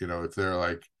 if they're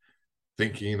like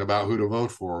thinking about who to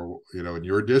vote for, in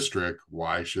your district,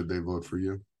 why should they vote for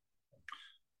you?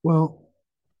 Well,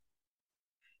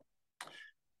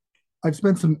 I've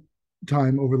spent some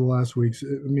time over the last weeks.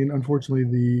 I mean, unfortunately,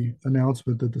 the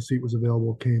announcement that the seat was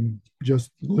available came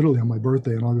just literally on my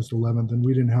birthday on August 11th, and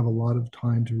we didn't have a lot of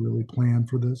time to really plan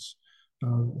for this.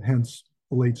 Hence,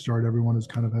 a late start. Everyone is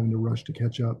kind of having to rush to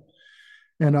catch up.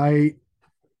 And I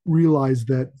realized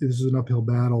that this is an uphill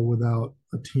battle without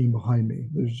a team behind me.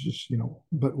 There's just,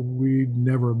 but we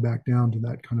never back down to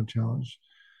that kind of challenge.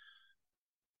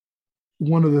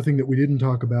 One other thing that we didn't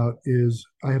talk about is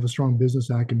I have a strong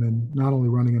business acumen, not only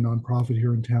running a nonprofit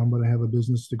here in town, but I have a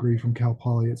business degree from Cal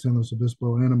Poly at San Luis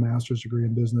Obispo and a master's degree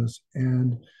in business.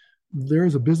 And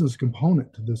there's a business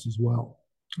component to this as well.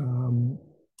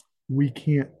 We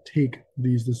can't take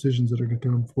these decisions that are going to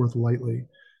come forth lightly.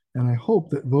 And I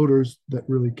hope that voters that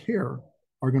really care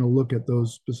are going to look at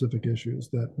those specific issues.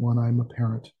 That one, I'm a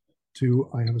parent.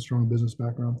 Two, I have a strong business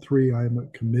background. Three, I am a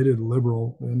committed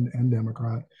liberal and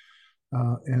Democrat.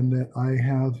 And that I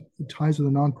have ties to the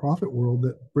nonprofit world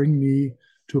that bring me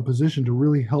to a position to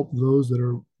really help those that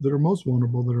are most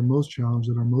vulnerable, that are most challenged,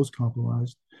 that are most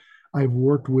compromised. I've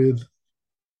worked with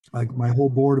like my whole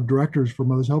board of directors for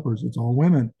Mothers Helpers. It's all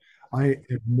women. I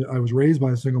was raised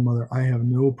by a single mother. I have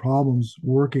no problems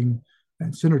working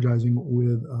and synergizing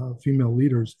with female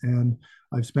leaders. And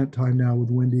I've spent time now with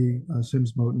Wendy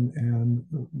Sims Moten and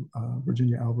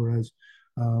Virginia Alvarez,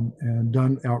 and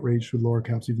done outreach with Laura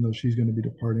Capps, even though she's going to be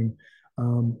departing.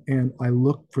 And I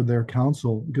look for their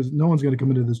counsel because no one's going to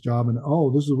come into this job and,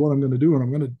 oh, this is what I'm going to do, and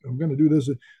I'm going to do this.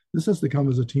 This has to come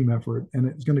as a team effort, and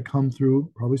it's going to come through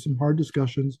probably some hard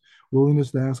discussions,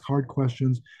 willingness to ask hard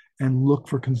questions, and look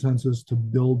for consensus to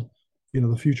build,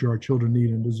 the future our children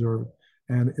need and deserve.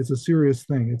 And it's a serious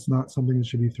thing. It's not something that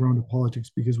should be thrown to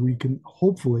politics, because we can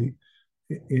hopefully,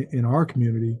 in our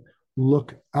community,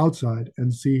 look outside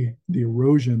and see the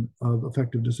erosion of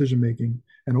effective decision making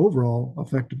and overall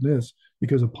effectiveness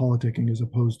because of politicking as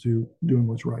opposed to doing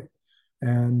what's right.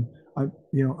 And I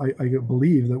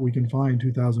believe that we can find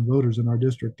 2,000 voters in our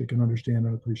district that can understand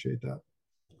and appreciate that.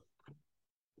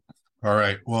 All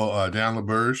right. Well, Dan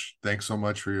LaBerge, thanks so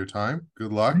much for your time.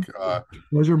 Good luck.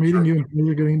 Pleasure meeting Sure. you and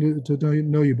pleasure getting to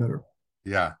know you better.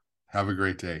 Yeah. Have a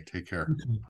great day. Take care.